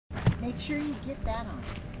Make sure you get that on.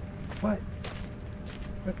 What?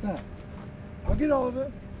 What's that? I'll get all of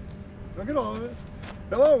it. I'll get all of it.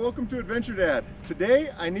 Hello, welcome to Adventure Dad. Today,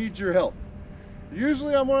 I need your help.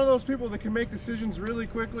 Usually, I'm one of those people that can make decisions really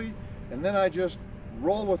quickly, and then I just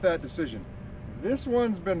roll with that decision. This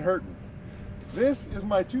one's been hurting. This is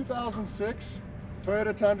my 2006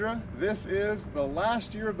 Toyota Tundra. This is the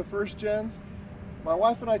last year of the first gens. My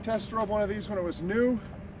wife and I test drove one of these when it was new.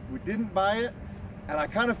 We didn't buy it, and I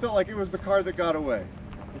kind of felt like it was the car that got away.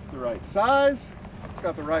 It's the right size, it's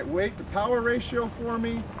got the right weight to power ratio for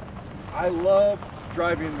me. I love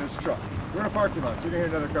driving this truck. We're in a parking lot, so you're gonna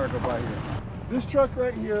hear another car go by here. This truck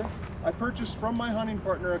right here, I purchased from my hunting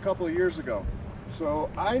partner a couple of years ago. So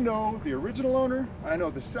I know the original owner, I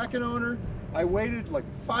know the second owner. I waited like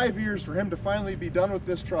 5 years for him to finally be done with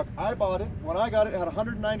this truck. I bought it. When I got it, it had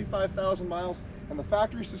 195,000 miles, and the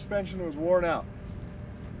factory suspension was worn out.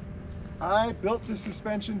 I built this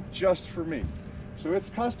suspension just for me. So it's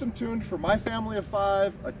custom tuned for my family of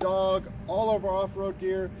 5, a dog, all of our off-road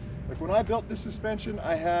gear. Like when I built this suspension,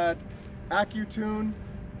 I had AccuTune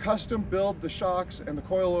custom build the shocks and the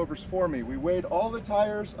coilovers for me. We weighed all the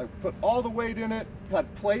tires, I put all the weight in it,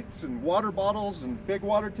 had plates and water bottles and big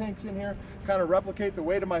water tanks in here, kind of replicate the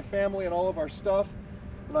weight of my family and all of our stuff.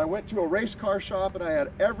 And I went to a race car shop and I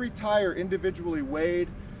had every tire individually weighed.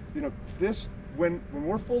 You know, this, when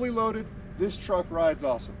we're fully loaded, this truck rides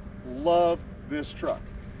awesome. Love this truck.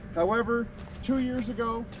 However, 2 years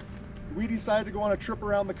ago, we decided to go on a trip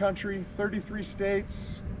around the country, 33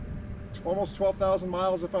 states, almost 12,000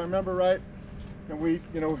 miles if I remember right. And we,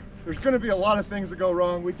 you know, there's going to be a lot of things that go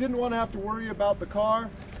wrong. We didn't want to have to worry about the car,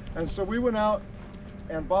 and so we went out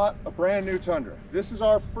and bought a brand new Tundra. This is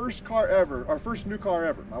our first car ever, our first new car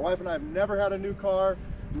ever. My wife and I have never had a new car,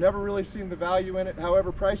 never really seen the value in it.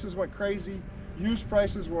 However, prices went crazy, used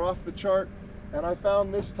prices were off the chart, and I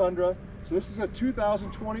found this Tundra. So this is a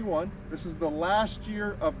 2021. This is the last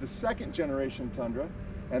year of the second generation Tundra,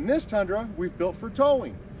 and this Tundra we've built for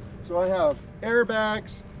towing. So I have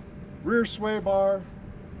airbags, rear sway bar,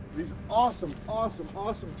 these awesome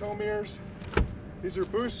tow mirrors. These are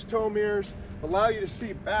boost tow mirrors, allow you to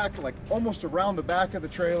see back, like almost around the back of the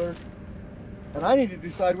trailer. And I need to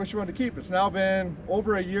decide which one to keep. It's now been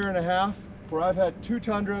over a year and a half where I've had 2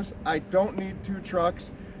 Tundras. I don't need 2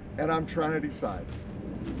 trucks, and I'm trying to decide.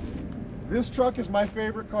 This truck is my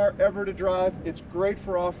favorite car ever to drive. It's great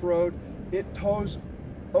for off-road. It tows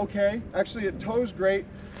okay. Actually, it tows great,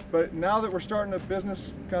 but now that we're starting a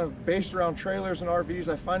business kind of based around trailers and RVs,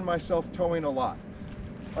 I find myself towing a lot.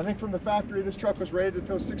 I think from the factory, this truck was rated to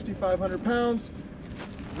tow 6,500 pounds.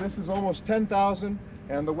 This is almost 10,000,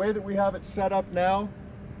 and the way that we have it set up now,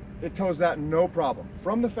 it tows that no problem.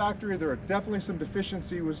 From the factory, there are definitely some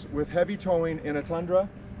deficiencies with heavy towing in a Tundra.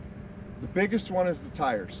 The biggest one is the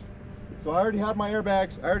tires. So I already had my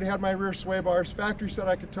airbags, I already had my rear sway bars. Factory said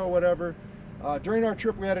I could tow whatever. During our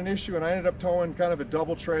trip, we had an issue, and I ended up towing kind of a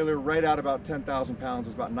double trailer right at about 10,000 pounds. It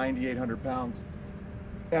was about 9,800 pounds.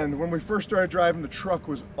 And when we first started driving, the truck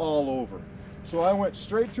was all over. So I went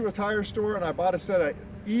straight to a tire store and I bought a set of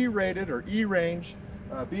E-rated or E-range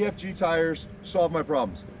BFG tires. Solved my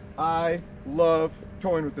problems. I love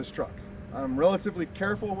towing with this truck. I'm relatively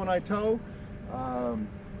careful when I tow.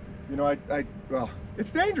 You know, well,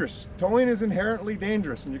 it's dangerous. Towing is inherently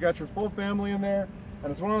dangerous, and you got your full family in there.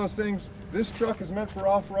 And it's one of those things, this truck is meant for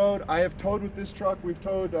off-road. I have towed with this truck. We've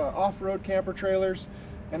towed off-road camper trailers,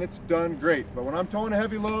 and it's done great. But when I'm towing a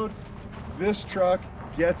heavy load, this truck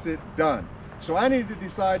gets it done. So I need to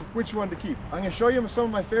decide which one to keep. I'm gonna show you some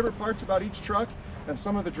of my favorite parts about each truck and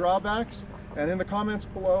some of the drawbacks. And in the comments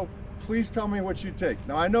below, please tell me what you'd take.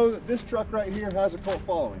 Now I know that this truck right here has a cult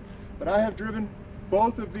following, but I have driven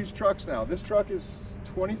both of these trucks now. This truck is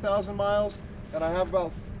 20,000 miles, and I have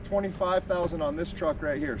about 25,000 on this truck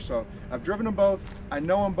right here. So I've driven them both, I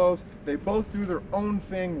know them both, they both do their own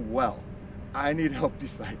thing well. I need help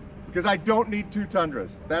deciding, because I don't need 2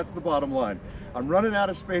 Tundras. That's the bottom line. I'm running out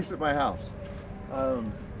of space at my house.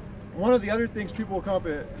 One of the other things people will come up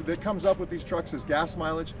that comes up with these trucks is gas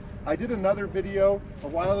mileage. I did another video a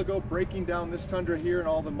while ago breaking down this Tundra here and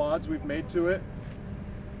all the mods we've made to it.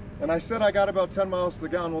 And I said I got about 10 miles to the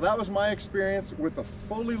gallon. Well, that was my experience with a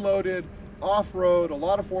fully loaded off-road, a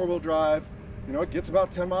lot of 4-wheel drive. You know, it gets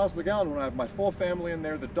about 10 miles to the gallon when I have my full family in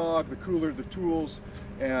there, the dog, the cooler, the tools,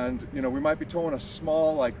 and you know, we might be towing a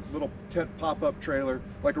small, like little tent pop-up trailer,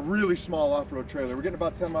 like a really small off-road trailer. We're getting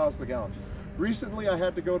about 10 miles to the gallon. Recently, I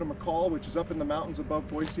had to go to McCall, which is up in the mountains above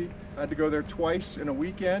Boise. I had to go there twice in a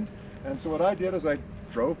weekend, and so what I did is I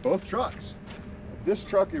drove both trucks. This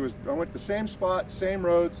truck, I went to the same spot, same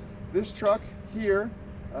roads. This truck here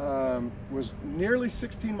was nearly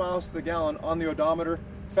 16 miles to the gallon on the odometer.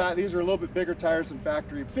 In fact, these are a little bit bigger tires than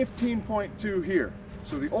factory, 15.2 here.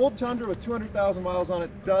 So the old Tundra with 200,000 miles on it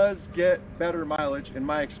does get better mileage in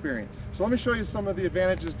my experience. So let me show you some of the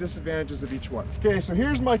advantages, disadvantages of each one. Okay, so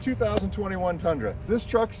here's my 2021 Tundra. This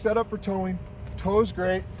truck's set up for towing, tows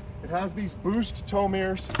great. It has these boost tow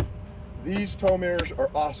mirrors. These tow mirrors are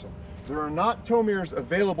awesome. There are not tow mirrors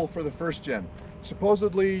available for the first gen.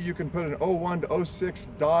 Supposedly you can put an 01 to 06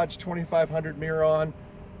 Dodge 2500 mirror on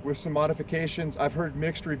with some modifications. I've heard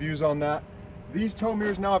mixed reviews on that. These tow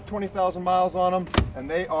mirrors now have 20,000 miles on them, and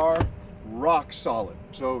they are rock solid.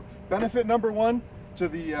 So benefit number one to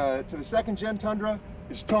the second gen Tundra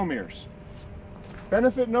is tow mirrors.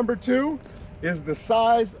 Benefit number two is the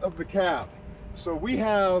size of the cab. So we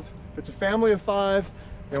have, it's a family of 5.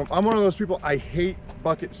 You know, I'm one of those people, I hate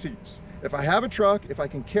bucket seats. If I have a truck, if I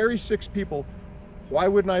can carry 6 people, why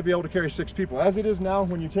wouldn't I be able to carry 6 people? As it is now,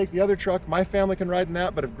 when you take the other truck, my family can ride in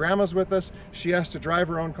that, but if grandma's with us, she has to drive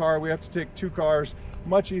her own car. We have to take 2 cars.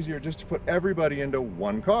 Much easier just to put everybody into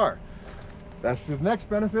one car. That's the next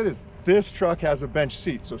benefit, is this truck has a bench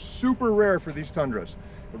seat. So super rare for these Tundras.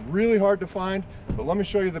 Really hard to find, but let me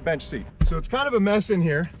show you the bench seat. So it's kind of a mess in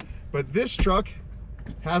here, but this truck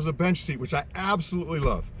has a bench seat, which I absolutely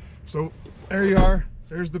love. So there you are.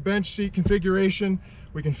 There's the bench seat configuration.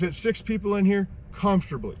 We can fit 6 people in here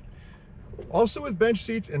comfortably. Also with bench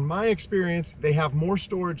seats, in my experience, they have more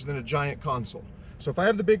storage than a giant console. So if I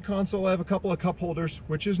have the big console, I have a couple of cup holders,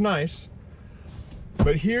 which is nice.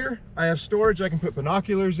 But here I have storage. I can put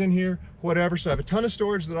binoculars in here, whatever. So I have a ton of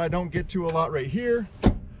storage that I don't get to a lot right here.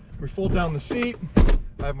 We fold down the seat.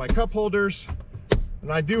 I have my cup holders,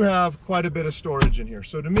 and I do have quite a bit of storage in here.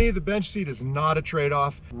 So to me, the bench seat is not a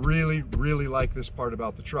trade-off. Really, really like this part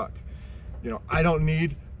about the truck. You know, I don't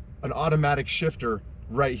need an automatic shifter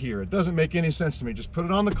right here. It doesn't make any sense to me. Just put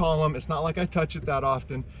it on the column. It's not like I touch it that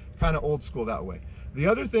often. Kind of old school that way. The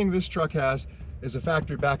other thing this truck has is a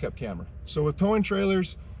factory backup camera. So with towing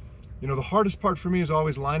trailers, you know, the hardest part for me is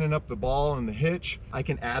always lining up the ball and the hitch. I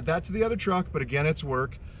can add that to the other truck, but again, it's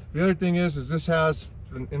work. The other thing is this has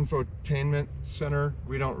an infotainment center.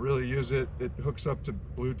 We don't really use it. It hooks up to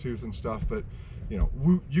Bluetooth and stuff, but you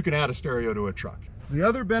know, you can add a stereo to a truck. The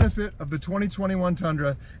other benefit of the 2021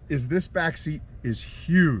 Tundra is this back seat is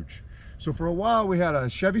huge. So for a while we had a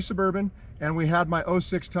Chevy Suburban and we had my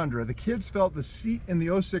 06 Tundra. The kids felt the seat in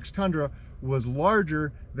the 06 Tundra was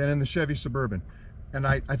larger than in the Chevy Suburban. And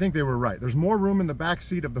I think they were right. There's more room in the back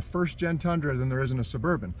seat of the first gen Tundra than there is in a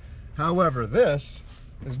Suburban. However, this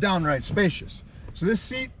is downright spacious. So this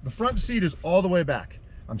seat, the front seat is all the way back.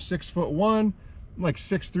 I'm 6'1", I'm like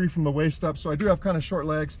 6'3" from the waist up, so I do have kind of short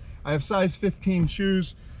legs. I have size 15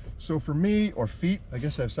 shoes, so for me, or feet, I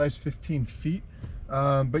guess I have size 15 feet.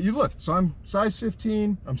 But you look, so I'm size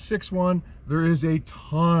 15, I'm 6'1". There is a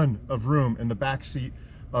ton of room in the back seat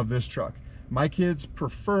of this truck. My kids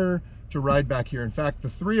prefer to ride back here. In fact, the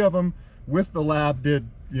 3 of them with the lab did,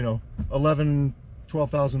 you know,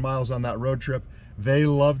 12,000 miles on that road trip. They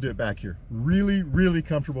loved it back here. Really, really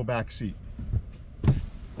comfortable back seat.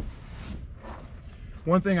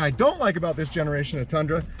 One thing I don't like about this generation of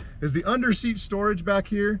Tundra is the under seat storage back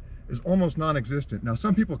here is almost non-existent. Now,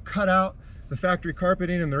 some people cut out the factory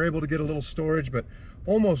carpeting and they're able to get a little storage, but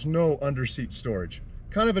almost no under seat storage.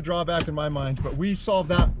 Kind of a drawback in my mind, but we solved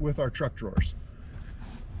that with our truck drawers.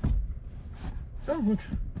 Oh, look,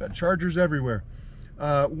 got chargers everywhere.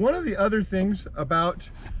 One of the other things about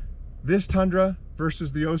this Tundra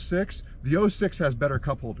versus the 06, the 06 has better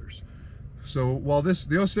cup holders. So while the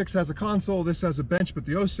 06 has a console, this has a bench, but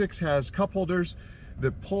the 06 has cup holders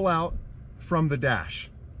that pull out from the dash.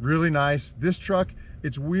 Really nice. This truck,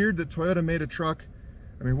 it's weird that Toyota made a truck,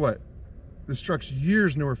 I mean, what? This truck's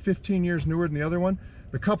years newer, 15 years newer than the other one.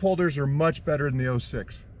 The cup holders are much better than the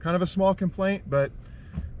 06. Kind of a small complaint, but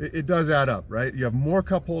it does add up, right? You have more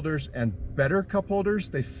cup holders and better cup holders.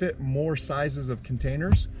 They fit more sizes of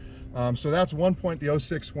containers. So that's one point the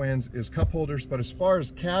 06 wins, is cup holders. But as far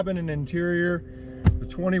as cabin and interior, the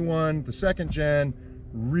 21, the second gen,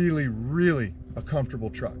 really, really a comfortable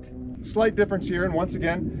truck. Slight difference here, and once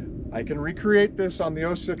again, I can recreate this on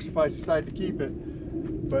the 06 if I decide to keep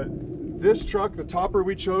it. But this truck, the topper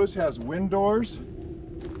we chose, has wind doors.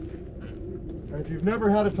 And if you've never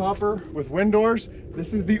had a topper with wind doors,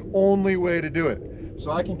 this is the only way to do it.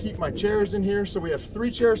 So I can keep my chairs in here. So we have 3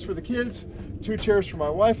 chairs for the kids, 2 chairs for my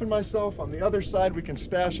wife and myself. On the other side, we can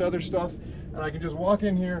stash other stuff, and I can just walk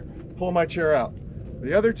in here, pull my chair out.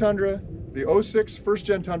 The other Tundra, the 06 first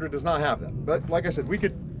gen Tundra, does not have that. But like I said, we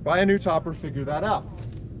could buy a new topper, figure that out.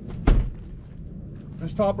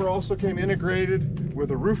 This topper also came integrated with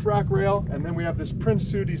a roof rack rail, and then we have this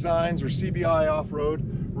Prince2 Designs or CBI off-road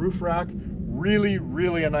roof rack. Really,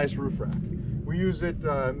 really a nice roof rack. We use it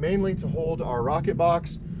mainly to hold our rocket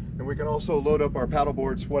box, and we can also load up our paddle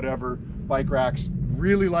boards, whatever, bike racks.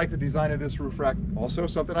 Really like the design of this roof rack. Also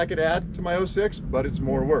something I could add to my 06, but it's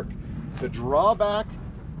more work. The drawback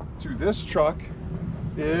to this truck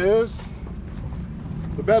is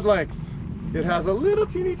the bed length. It has a little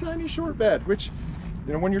teeny tiny short bed, which,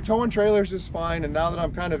 you know, when you're towing trailers is fine. And now that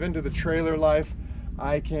I'm kind of into the trailer life,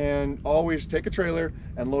 I can always take a trailer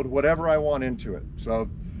and load whatever I want into it. So,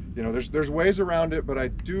 you know, there's ways around it, but I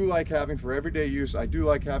do like having, for everyday use, I do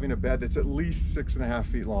like having a bed that's at least 6.5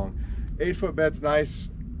 feet long. 8-foot bed's nice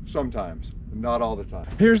sometimes, not all the time.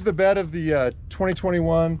 Here's the bed of the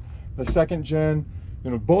 2021, the 2nd gen.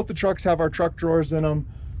 You know, both the trucks have our truck drawers in them,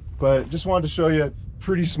 but just wanted to show you,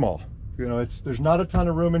 pretty small. You know, there's not a ton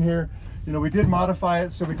of room in here. You know, we did modify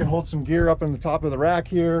it so we can hold some gear up in the top of the rack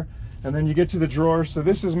here, and then you get to the drawer. So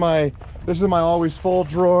this is my always full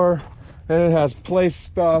drawer, and it has place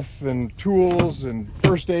stuff and tools and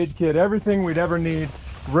first aid kit, everything we'd ever need.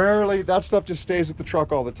 Rarely, that stuff just stays with the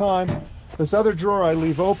truck all the time. This other drawer I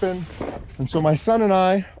leave open, and so my son and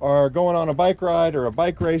I are going on a bike ride or a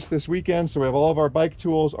bike race this weekend, so we have all of our bike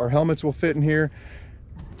tools. Our helmets will fit in here.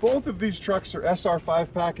 Both of these trucks are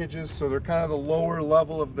SR5 packages, so they're kind of the lower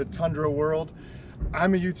level of the Tundra world.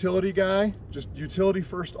 I'm a utility guy, just utility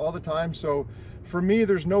first all the time. So for me,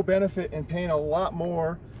 there's no benefit in paying a lot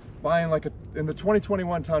more buying in the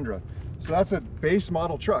 2021 Tundra. So that's a base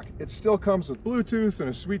model truck. It still comes with Bluetooth and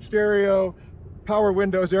a sweet stereo, power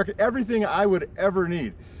windows, everything I would ever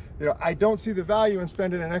need. You know, I don't see the value in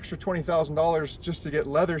spending an extra $20,000 just to get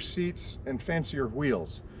leather seats and fancier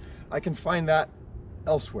wheels. I can find that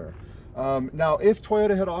elsewhere. Now, if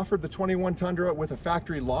Toyota had offered the 21 Tundra with a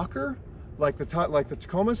factory locker, like the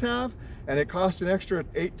Tacomas have, and it cost an extra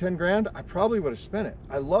 8-10 grand, I probably would have spent it.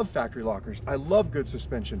 I love factory lockers. I love good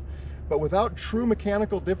suspension. But without true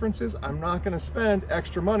mechanical differences, I'm not going to spend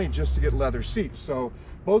extra money just to get leather seats. So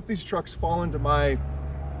both these trucks fall into my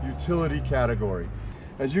utility category.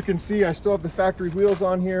 As you can see, I still have the factory wheels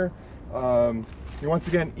on here. Once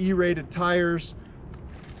again, E-rated tires.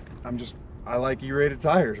 I like E-rated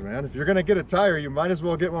tires, man. If you're gonna get a tire, you might as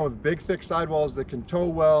well get one with big, thick sidewalls that can tow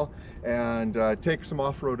well and take some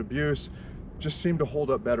off-road abuse. Just seem to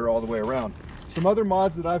hold up better all the way around. Some other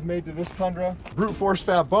mods that I've made to this Tundra: brute force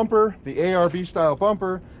fab bumper, the ARB style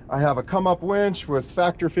bumper. I have a come-up winch with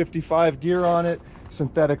factor 55 gear on it,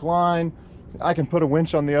 synthetic line. I can put a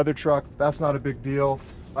winch on the other truck. That's not a big deal.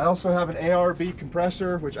 I also have an ARB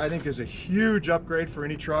compressor, which I think is a huge upgrade for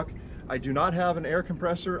any truck. I do not have an air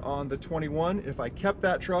compressor on the 21. If I kept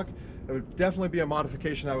that truck, it would definitely be a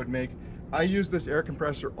modification I would make. I use this air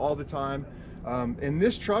compressor all the time. In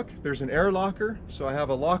this truck, there's an air locker, so I have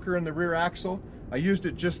a locker in the rear axle. I used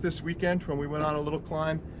it just this weekend when we went on a little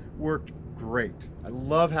climb. Worked great. I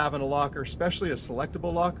love having a locker, especially a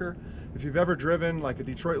selectable locker. If you've ever driven like a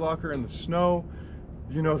Detroit locker in the snow,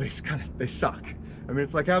 you know they suck. I mean,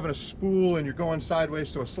 it's like having a spool and you're going sideways.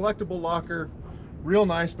 So a selectable locker, real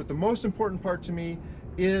nice. But the most important part to me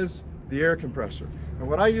is the air compressor. And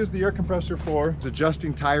what I use the air compressor for is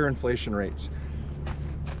adjusting tire inflation rates.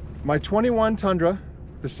 My 21 Tundra,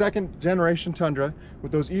 the 2nd generation Tundra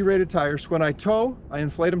with those E-rated tires, when I tow, I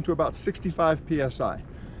inflate them to about 65 PSI.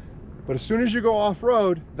 But as soon as you go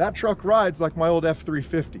off-road, that truck rides like my old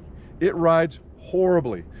F350. It rides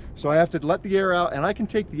horribly. So I have to let the air out, and I can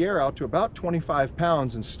take the air out to about 25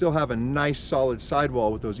 pounds and still have a nice solid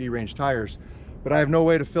sidewall with those E-range tires. But I have no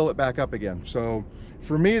way to fill it back up again. So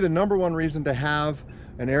for me, the #1 reason to have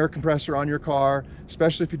an air compressor on your car,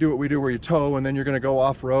 especially if you do what we do where you tow and then you're going to go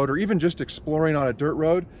off-road, or even just exploring on a dirt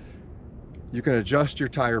road, you can adjust your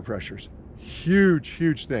tire pressures.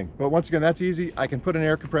 Huge thing. But once again, that's easy. I can put an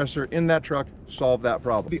air compressor in that truck, solve that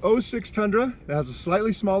problem. The 06 Tundra has a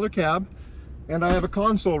slightly smaller cab, and I have a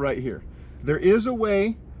console right here. There is a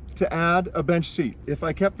way to add a bench seat. If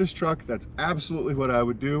I kept this truck, that's absolutely what I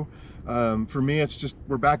would do. For me, it's just,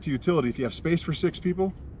 we're back to utility. If you have space for 6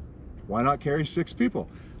 people, why not carry 6 people?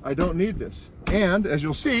 I don't need this. And as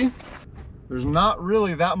you'll see, there's not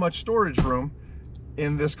really that much storage room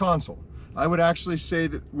in this console. I would actually say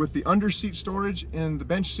that with the under seat storage in the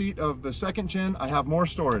bench seat of the 2nd gen, I have more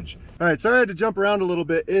storage. All right, sorry I had to jump around a little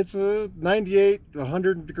bit. It's 98,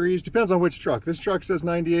 100 degrees, depends on which truck. This truck says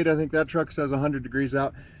 98, I think that truck says 100 degrees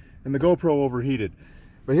out, and the GoPro overheated.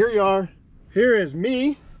 But here you are. Here is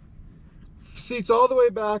me, seats all the way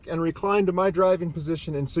back and reclined to my driving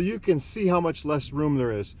position, and so you can see how much less room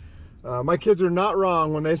there is. My kids are not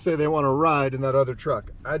wrong when they say they want to ride in that other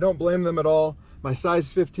truck. I don't blame them at all. My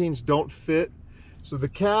size 15s don't fit. So the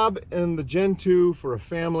cab and the Gen 2 for a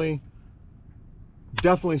family,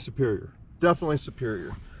 definitely superior. Definitely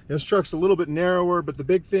superior. This truck's a little bit narrower, but the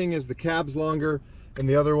big thing is the cab's longer, and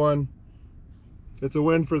the other one, it's a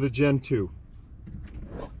win for the Gen 2.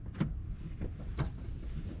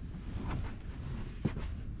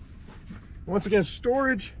 Once again,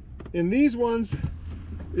 storage in these ones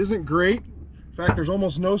isn't great. In fact, there's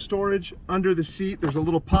almost no storage under the seat. There's a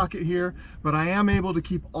little pocket here, but I am able to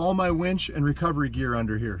keep all my winch and recovery gear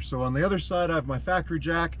under here. So on the other side, I have my factory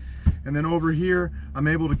jack, and then over here, I'm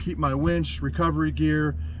able to keep my winch, recovery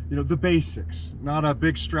gear, you know, the basics. Not a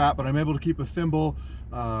big strap, but I'm able to keep a thimble,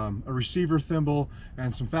 a receiver thimble,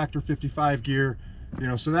 and some Factor 55 gear, you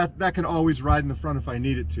know, so that can always ride in the front if I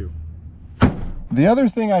need it to. The other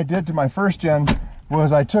thing I did to my first gen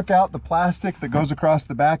was I took out the plastic that goes across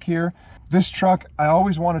the back here. This truck, I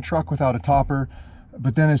always want a truck without a topper,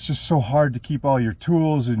 but then it's just so hard to keep all your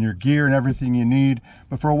tools and your gear and everything you need.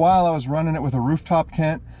 But for a while I was running it with a rooftop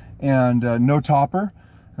tent and no topper.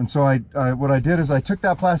 And so what I did is I took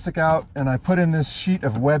that plastic out and I put in this sheet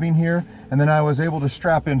of webbing here, and then I was able to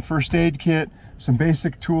strap in first aid kit, some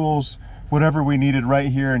basic tools, whatever we needed right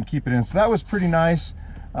here, and keep it in. So that was pretty nice.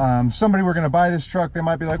 Somebody were going to buy this truck, they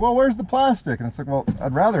might be like, well, where's the plastic? And it's like, well,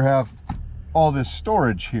 I'd rather have all this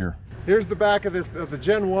storage here. Here's the back of the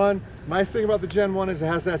Gen 1. Nice thing about the Gen 1 is it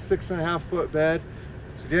has that 6.5 foot bed.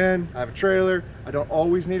 So again, I have a trailer. I don't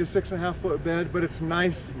always need a 6.5 foot bed, but it's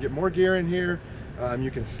nice. You can get more gear in here. You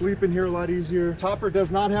can sleep in here a lot easier. Topper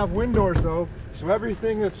does not have wind doors though, so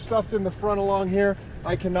everything that's stuffed in the front along here,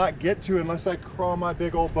 I cannot get to unless I crawl my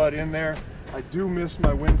big old butt in there. I do miss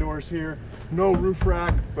my wind doors here. No roof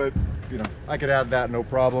rack, but you know, I could add that, no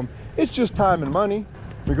problem. It's just time and money.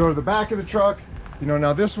 We go to the back of the truck. You know,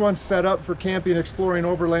 now this one's set up for camping, exploring,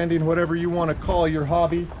 overlanding, whatever you want to call your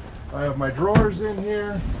hobby. I have my drawers in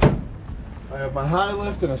here. I have my high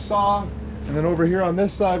lift and a saw. And then over here on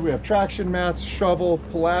this side, we have traction mats, shovel,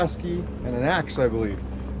 Pulaski, and an axe, I believe.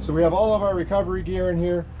 So we have all of our recovery gear in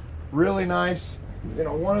here. Really nice. You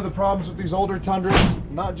know, one of the problems with these older Tundras,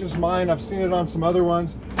 not just mine, I've seen it on some other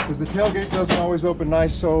ones, is the tailgate doesn't always open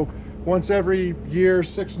nice. So once every year,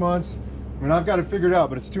 6 months, I mean, I've got it figured out,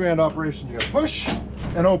 but it's two-hand operation. You gotta push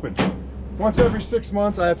and open. Once every 6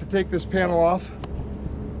 months, I have to take this panel off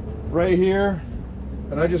right here,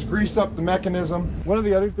 and I just grease up the mechanism. One of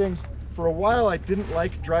the other things, for a while I didn't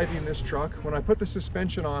like driving this truck. When I put the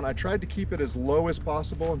suspension on, I tried to keep it as low as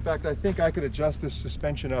possible. In fact, I think I could adjust this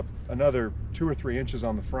suspension up another 2 or 3 inches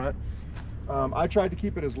on the front. I tried to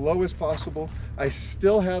keep it as low as possible. I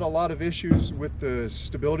still had a lot of issues with the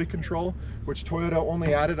stability control, which Toyota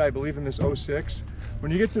only added, I believe, in this 06.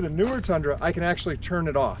 When you get to the newer Tundra, I can actually turn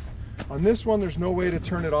it off. On this one, there's no way to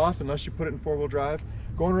turn it off unless you put it in 4-wheel drive.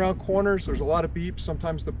 Going around corners, there's a lot of beeps.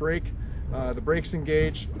 Sometimes the brakes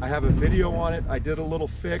engage. I have a video on it. I did a little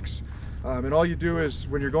fix. And all you do is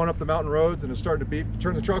when you're going up the mountain roads and it's starting to beep,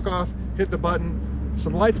 turn the truck off, hit the button,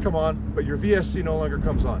 some lights come on, but your VSC no longer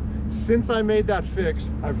comes on. Since I made that fix,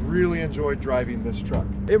 I've really enjoyed driving this truck.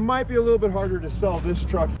 It might be a little bit harder to sell this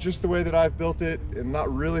truck just the way that I've built it and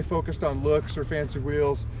not really focused on looks or fancy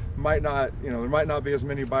wheels. Might not, you know, there might not be as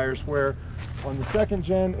many buyers, where on the second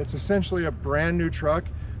gen, it's essentially a brand new truck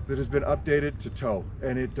that has been updated to tow,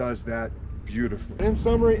 and it does that beautifully. In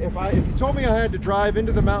summary, if you told me I had to drive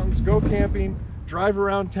into the mountains, go camping, drive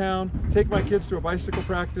around town, take my kids to a bicycle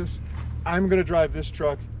practice, I'm gonna drive this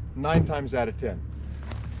truck 9 times out of 10.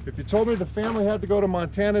 If you told me the family had to go to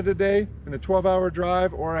Montana today in a 12-hour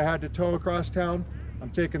drive, or I had to tow across town, I'm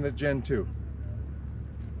taking the Gen 2.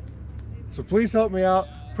 So please help me out.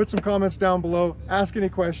 Put some comments down below. Ask any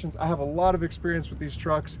questions. I have a lot of experience with these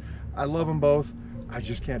trucks. I love them both. I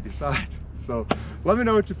just can't decide. So let me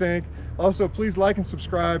know what you think. Also, please like and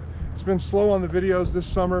subscribe. It's been slow on the videos this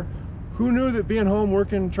summer. Who knew that being home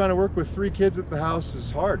trying to work with 3 kids at the house is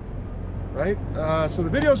hard, right? So the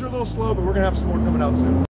videos are a little slow, but we're gonna have some more coming out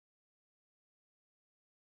soon.